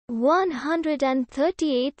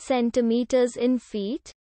138 centimeters in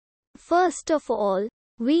feet? First of all,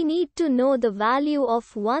 we need to know the value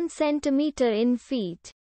of 1 centimeter in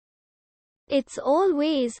feet. It's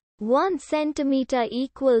always 1 centimeter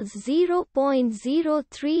equals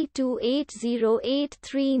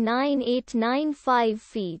 0.03280839895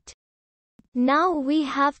 feet. Now we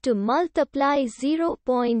have to multiply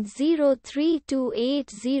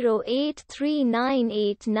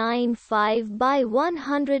 0.03280839895 by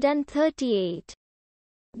 138.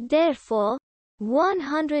 Therefore,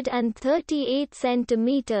 138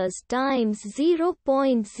 centimeters times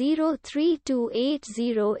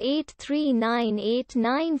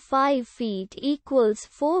 0.03280839895 feet equals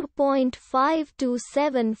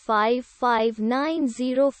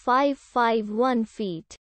 4.5275590551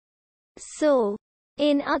 feet. So,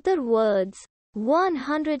 in other words,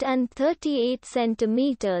 138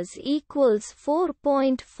 centimeters equals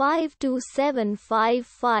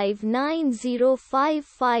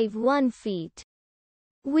 4.5275590551 feet.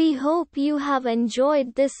 We hope you have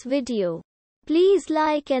enjoyed this video. Please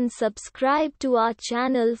like and subscribe to our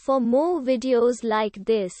channel for more videos like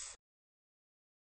this.